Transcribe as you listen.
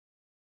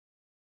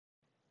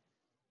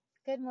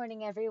Good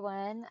morning,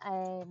 everyone.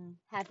 I'm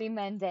happy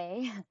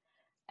Monday.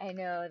 I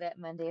know that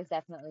Monday is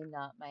definitely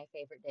not my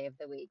favorite day of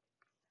the week.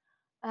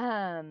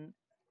 Um,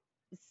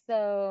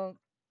 so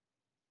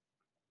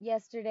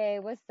yesterday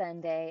was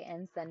Sunday,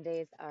 and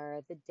Sundays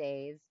are the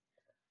days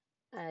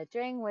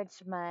during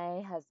which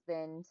my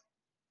husband,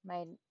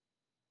 my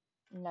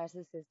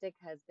narcissistic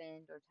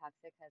husband or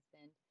toxic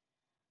husband,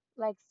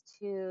 likes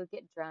to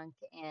get drunk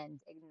and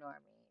ignore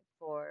me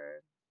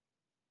for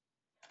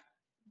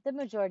the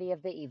majority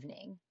of the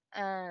evening,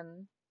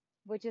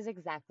 which is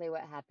exactly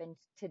what happened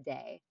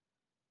today.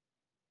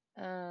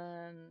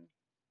 Um,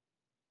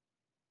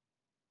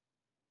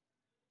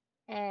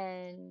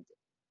 and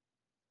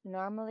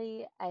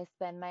Normally, I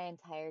spend my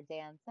entire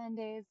day on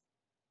Sundays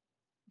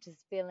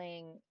just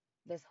feeling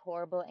this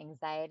horrible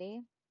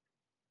anxiety,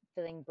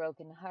 feeling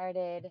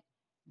brokenhearted,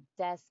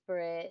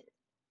 desperate,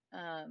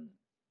 um,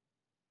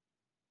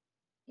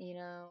 you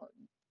know,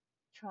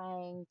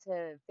 trying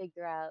to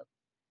figure out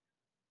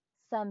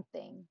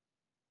something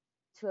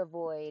to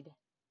avoid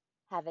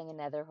having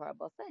another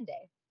horrible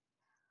Sunday,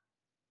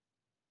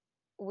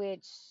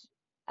 which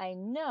I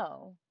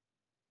know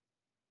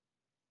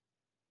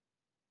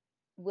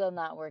will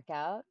not work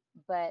out,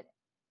 but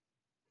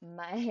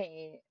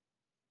my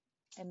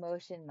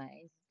emotion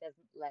mind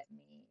doesn't let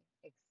me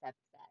accept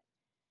that.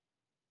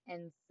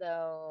 And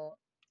so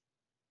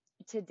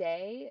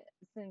today,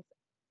 since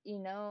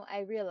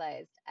I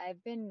realized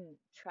I've been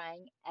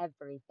trying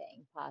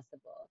everything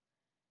possible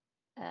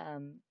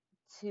um,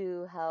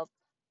 to help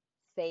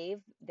save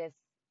this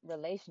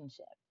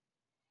relationship.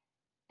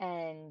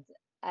 And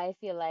I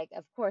feel like,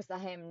 of course, I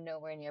am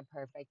nowhere near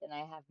perfect and I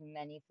have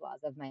many flaws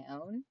of my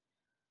own,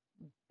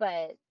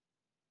 but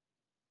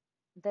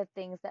the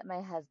things that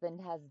my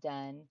husband has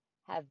done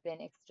have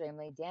been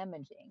extremely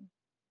damaging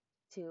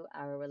to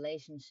our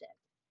relationship.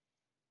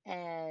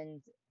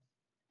 And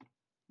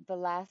the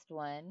last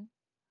one,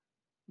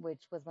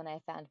 which was when I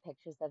found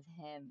pictures of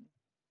him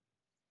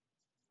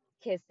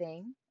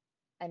kissing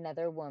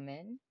another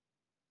woman.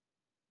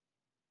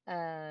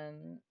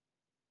 Um,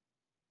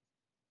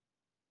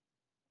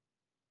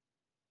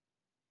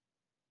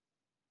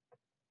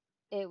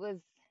 it was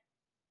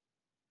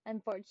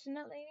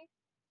unfortunately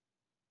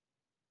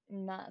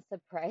not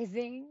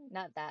surprising,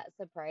 not that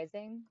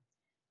surprising.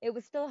 It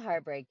was still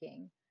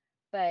heartbreaking.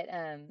 But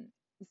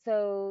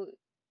so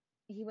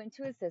he went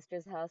to his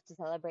sister's house to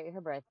celebrate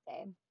her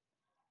birthday.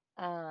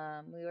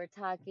 We were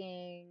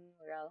talking,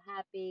 we were all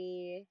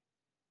happy.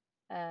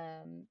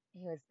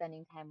 He was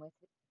spending time with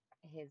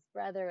his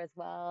brother as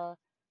well,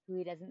 who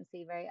he doesn't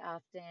see very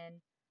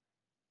often.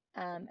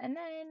 And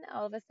then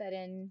all of a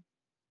sudden,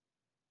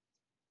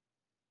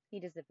 he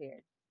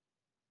disappeared.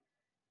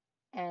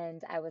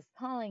 And I was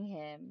calling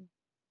him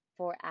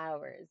for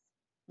hours,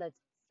 let's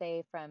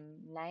say from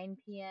 9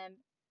 p.m.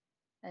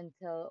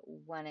 until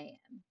 1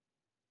 a.m.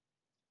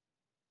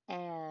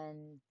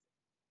 And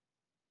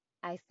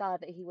I saw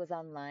that he was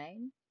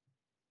online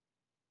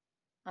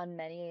on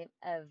many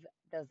of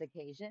those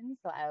occasions.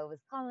 So I was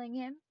calling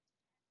him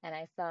and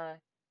I saw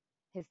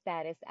his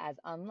status as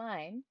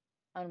online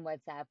on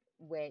WhatsApp,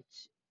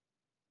 which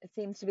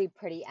seems to be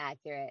pretty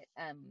accurate.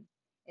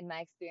 In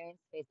my experience,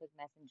 Facebook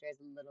Messenger is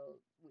a little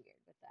weird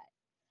with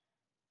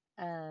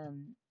that.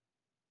 Um,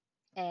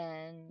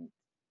 and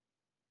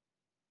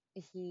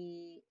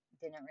he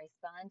didn't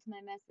respond to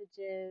my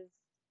messages.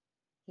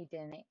 He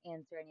didn't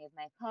answer any of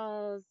my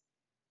calls.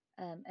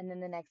 And then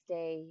the next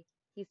day,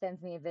 he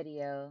sends me a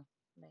video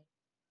like,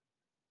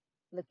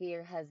 look at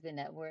your husband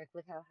at work.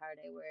 Look how hard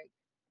I work.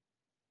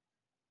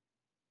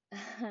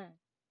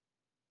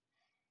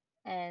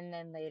 And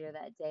then later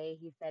that day,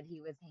 he said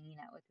he was hanging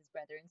out with his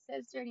brother and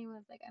sister, and he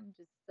was like, I'm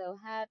just so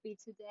happy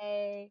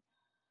today.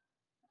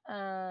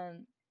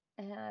 Um,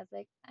 and I was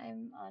like,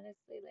 I'm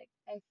honestly like,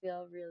 I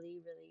feel really,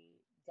 really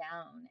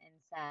down and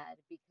sad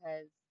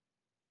because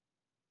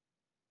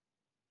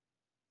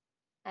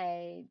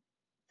I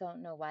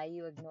don't know why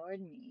you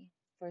ignored me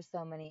for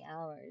so many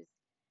hours.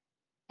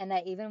 And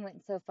I even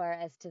went so far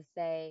as to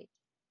say,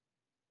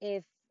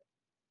 if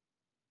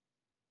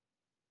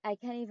I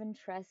can't even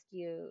trust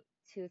you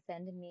to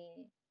send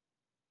me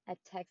a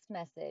text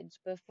message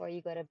before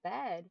you go to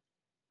bed,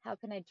 how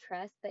can I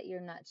trust that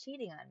you're not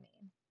cheating on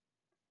me?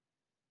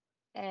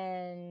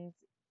 And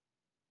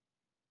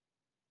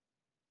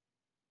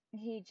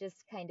he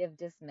just kind of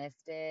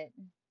dismissed it,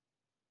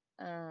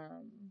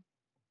 um,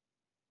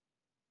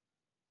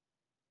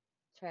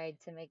 tried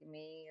to make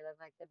me look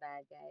like the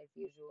bad guy as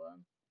usual.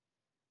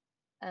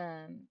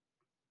 Um,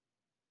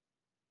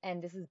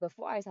 and this is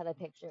before I saw the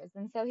pictures.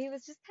 And so he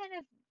was just kind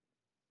of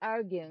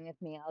arguing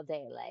with me all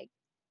day, like,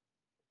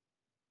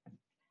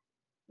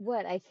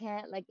 what, I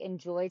can't like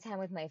enjoy time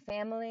with my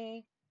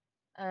family?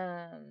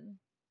 Um,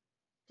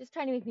 just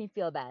trying to make me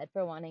feel bad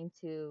for wanting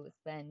to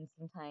spend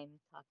some time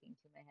talking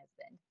to my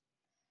husband.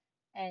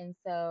 And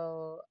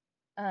so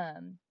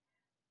um,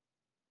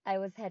 I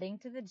was heading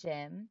to the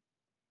gym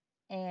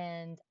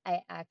and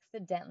I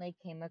accidentally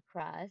came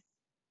across,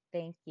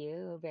 thank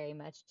you very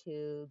much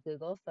to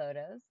Google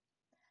Photos,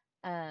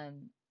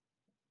 um,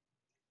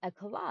 a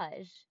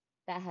collage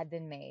that had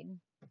been made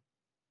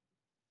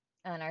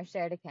on our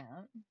shared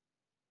account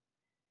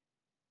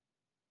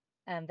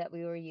that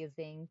we were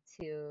using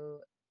to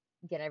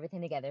get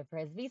everything together for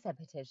his visa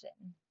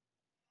petition.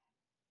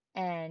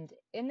 And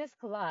in this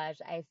collage,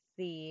 I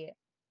see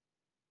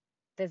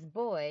this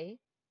boy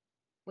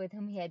with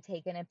whom he had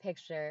taken a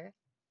picture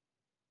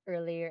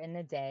earlier in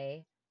the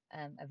day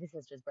of his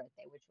sister's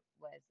birthday, which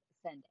was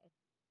Sunday.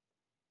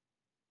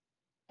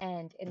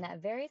 And in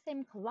that very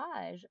same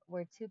collage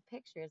were two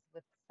pictures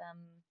with some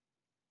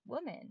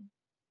woman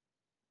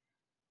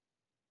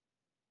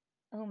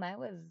whom I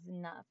was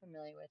not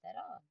familiar with at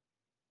all.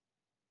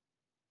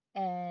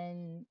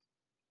 And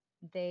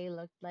they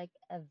looked like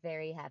a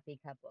very happy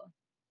couple.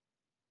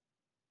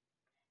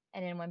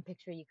 And in one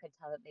picture, you could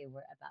tell that they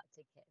were about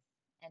to kiss,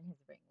 and his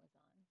ring was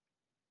on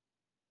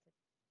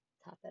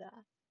to top it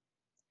off.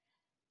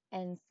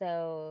 And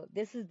so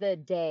this is the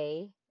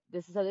day.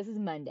 This is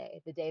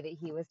Monday, the day that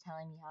he was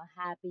telling me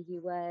how happy he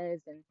was,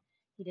 and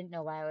he didn't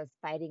know why I was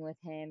fighting with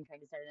him, trying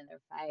to start another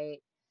fight.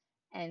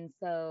 And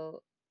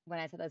so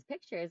when I saw those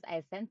pictures,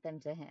 I sent them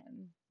to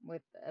him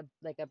with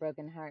like a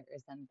broken heart or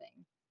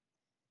something.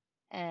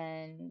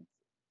 And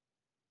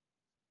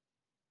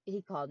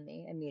he called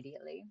me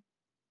immediately.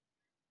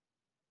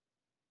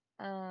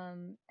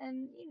 And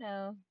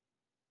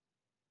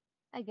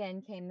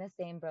again came the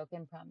same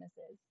broken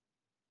promises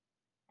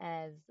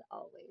as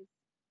always.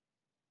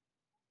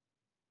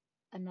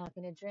 I'm not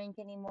going to drink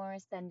anymore.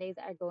 Sundays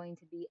are going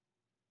to be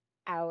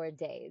our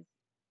days.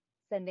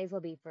 Sundays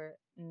will be for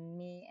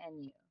me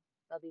and you.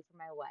 They'll be for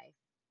my wife.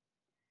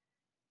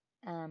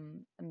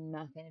 I'm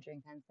not going to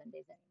drink on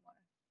Sundays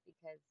anymore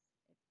because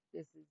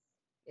this is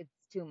it's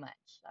too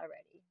much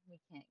already. We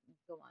can't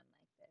go on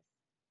like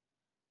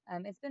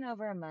this. It's been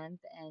over a month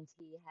and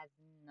he has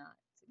not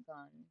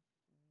gone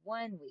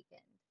one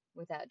weekend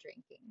without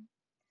drinking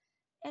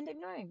and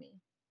ignoring me.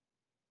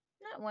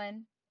 Not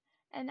one.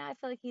 And now I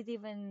feel like he's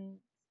even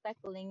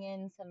speckling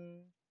in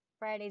some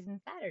Fridays and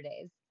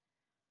Saturdays.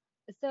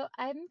 So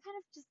I'm kind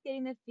of just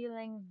getting the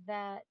feeling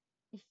that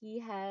he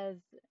has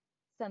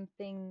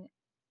something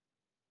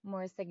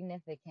more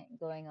significant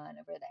going on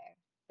over there,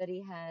 that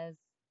he has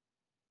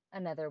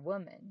another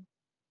woman,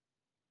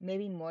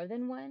 maybe more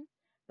than one,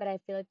 but I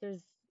feel like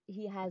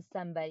he has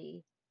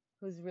somebody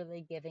who's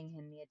really giving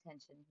him the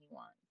attention he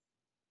wants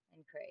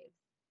and craves.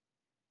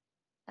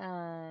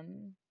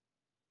 Um,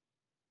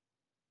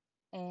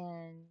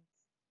 and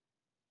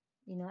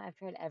I've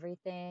tried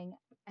everything.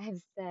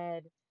 I've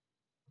said,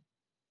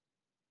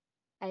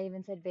 I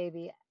even said,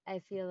 baby, I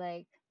feel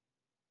like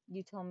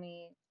you told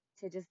me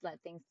to just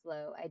let things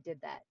flow. I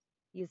did that.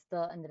 You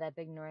still ended up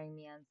ignoring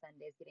me on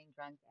Sundays, getting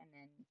drunk, and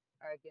then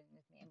arguing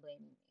with me and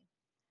blaming me.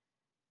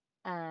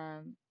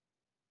 Um,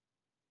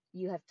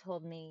 you have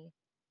told me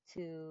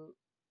to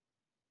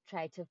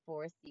try to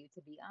force you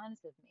to be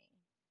honest with me.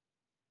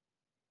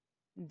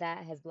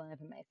 That has blown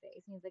up in my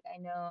face. And he's like, I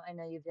know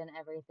you've done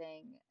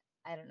everything.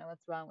 I don't know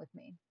what's wrong with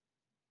me.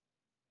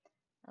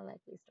 A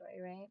likely story,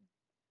 right?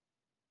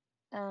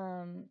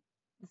 Um,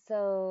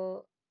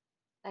 so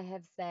I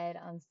have said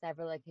on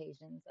several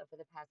occasions over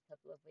the past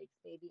couple of weeks,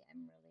 baby,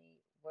 I'm really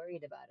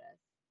worried about us.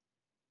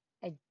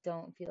 I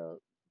don't feel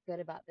good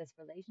about this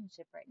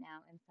relationship right now,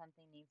 and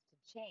something needs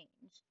to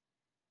change.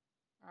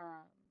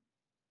 Um,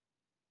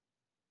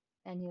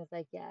 and he was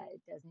like, yeah,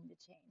 it does need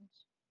to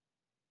change.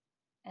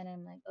 And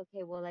I'm like,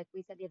 okay, well, like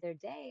we said the other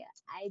day,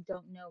 I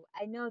don't know.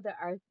 I know there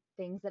are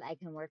things that I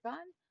can work on,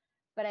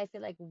 but I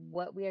feel like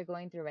what we are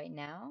going through right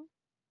now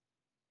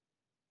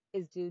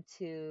is due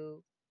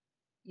to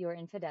your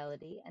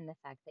infidelity and the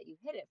fact that you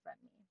hid it from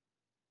me.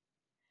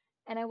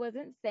 And I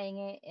wasn't saying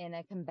it in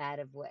a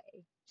combative way,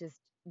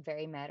 just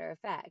very matter of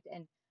fact.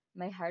 And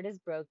my heart is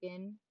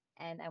broken,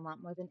 and I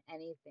want more than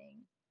anything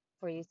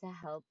for you to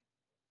help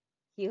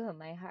heal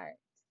my heart.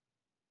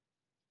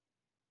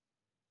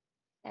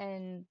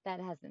 And that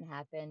hasn't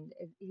happened.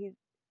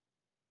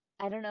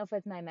 I don't know if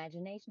it's my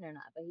imagination or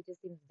not, but he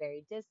just seems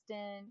very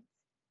distant.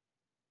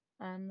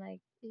 Like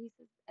he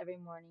says every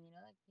morning,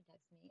 like he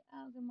texts me,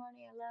 "Oh, good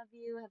morning, I love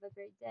you, have a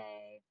great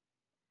day."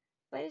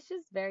 But it's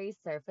just very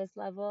surface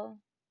level.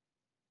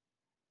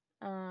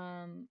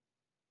 Um,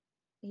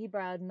 he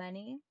borrowed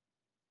money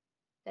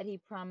that he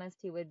promised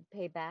he would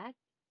pay back,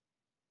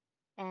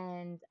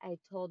 and I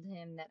told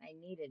him that I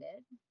needed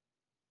it.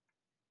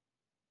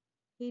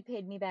 He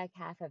paid me back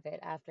half of it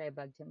after I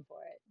bugged him for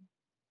it.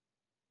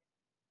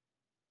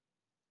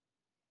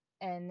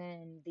 And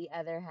then the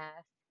other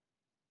half,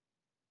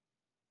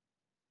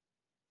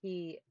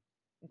 he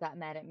got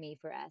mad at me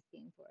for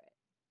asking for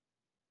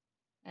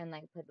it and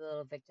like put the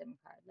little victim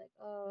card, like,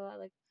 oh,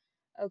 like,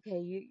 okay,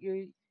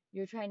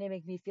 you're trying to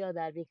make me feel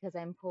bad because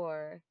I'm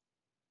poor.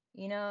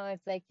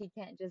 It's like he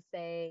can't just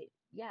say,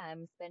 yeah,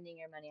 I'm spending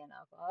your money on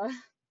alcohol.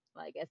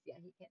 Well, I guess, yeah,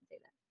 he can't say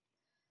that.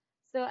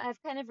 So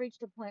I've kind of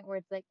reached a point where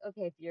it's like,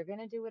 okay, if you're going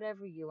to do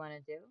whatever you want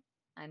to do,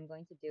 I'm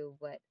going to do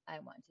what I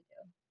want to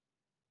do.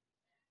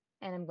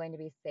 And I'm going to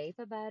be safe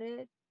about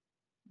it.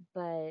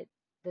 But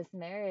this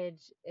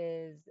marriage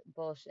is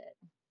bullshit.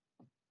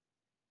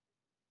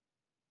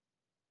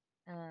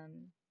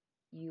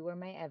 You were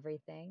my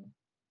everything.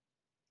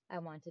 I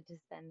wanted to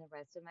spend the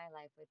rest of my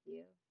life with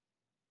you,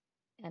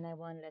 and I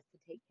wanted us to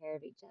take care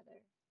of each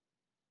other.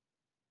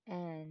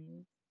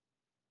 And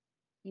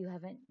you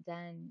haven't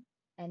done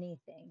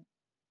anything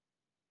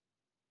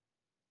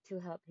to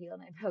help heal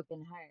my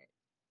broken heart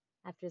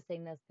after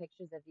seeing those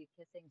pictures of you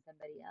kissing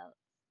somebody else.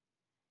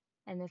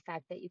 And the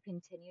fact that you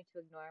continue to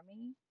ignore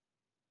me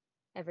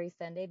every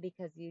Sunday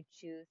because you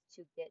choose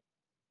to get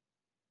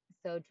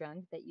so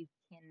drunk that you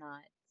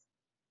cannot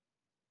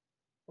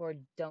or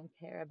don't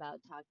care about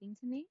talking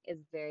to me is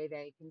very,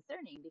 very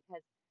concerning,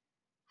 because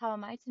how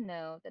am I to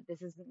know that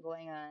this isn't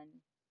going on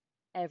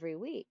every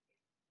week?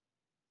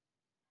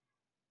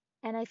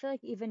 And I feel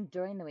like even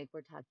during the week,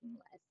 we're talking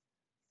less.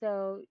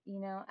 So,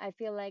 I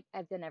feel like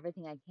I've done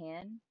everything I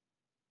can.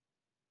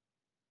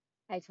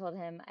 I told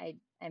him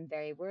I'm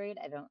very worried.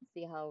 I don't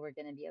see how we're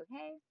going to be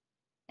okay.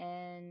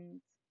 And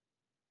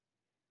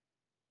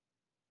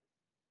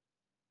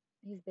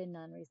he's been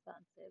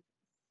non-responsive.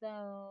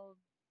 So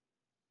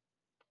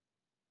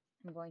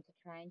I'm going to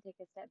try and take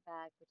a step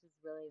back, which is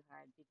really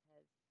hard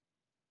because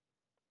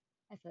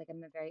I feel like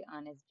I'm a very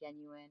honest,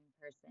 genuine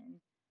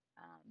person.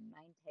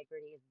 My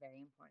integrity is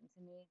very important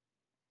to me.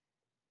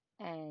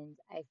 And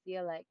I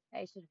feel like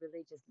I should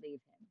really just leave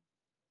him.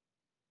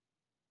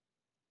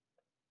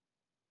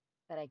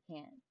 But I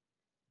can't.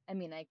 I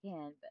mean, I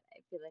can, but I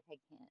feel like I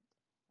can't.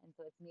 And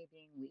so it's me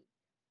being weak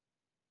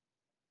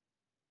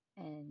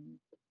and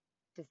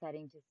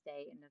deciding to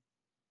stay in this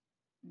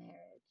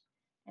marriage.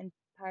 And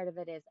part of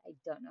it is I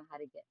don't know how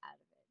to get out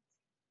of it.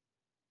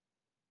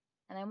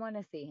 And I want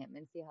to see him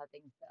and see how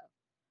things go.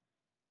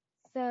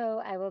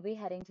 So I will be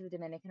heading to the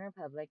Dominican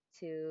Republic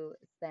to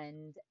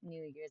spend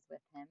New Year's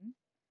with him.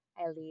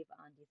 I leave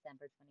on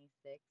December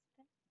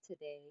 26th.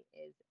 Today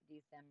is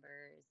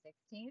December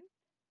 16th,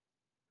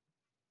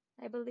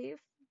 I believe.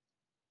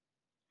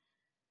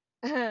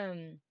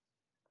 Um,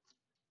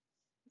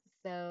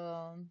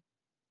 so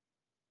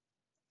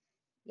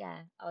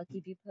yeah, I'll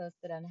keep you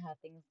posted on how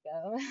things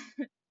go.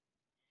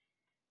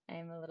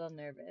 I'm a little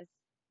nervous,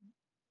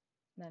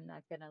 I'm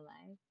not gonna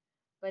lie.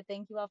 But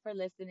thank you all for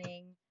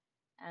listening.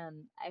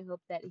 I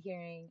hope that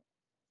hearing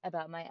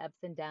about my ups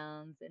and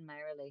downs in my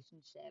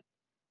relationship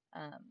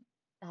um,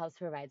 helps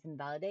provide some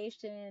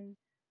validation,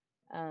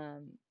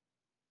 um,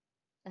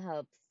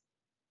 helps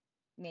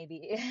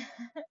maybe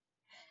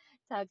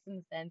talk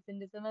some sense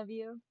into some of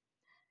you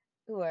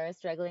who are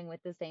struggling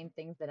with the same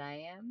things that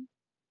I am.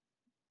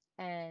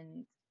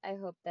 And I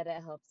hope that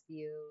it helps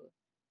you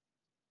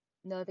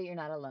know that you're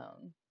not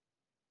alone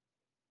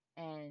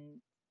and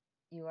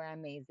you are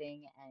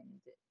amazing and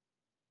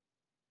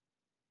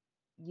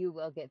you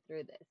will get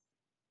through this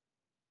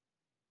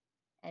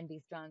and be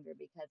stronger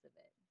because of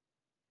it.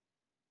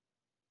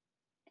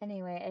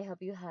 Anyway, I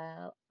hope you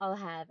all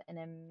have an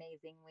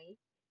amazing week.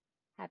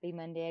 Happy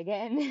Monday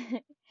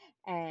again.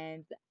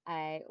 And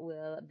I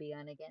will be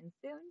on again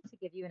soon to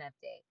give you an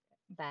update.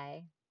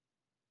 Bye.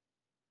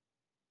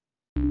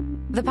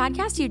 The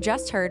podcast you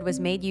just heard was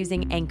made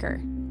using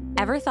Anchor.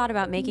 Ever thought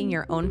about making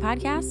your own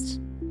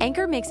podcast?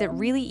 Anchor makes it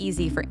really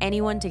easy for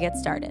anyone to get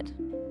started.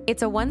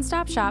 It's a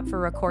one-stop shop for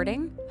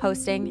recording,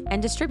 hosting,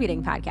 and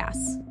distributing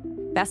podcasts.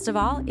 Best of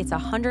all, it's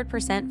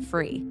 100%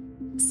 free.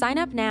 Sign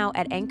up now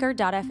at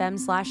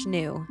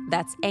anchor.fm/new.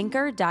 That's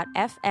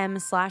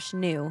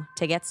anchor.fm/new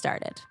to get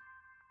started.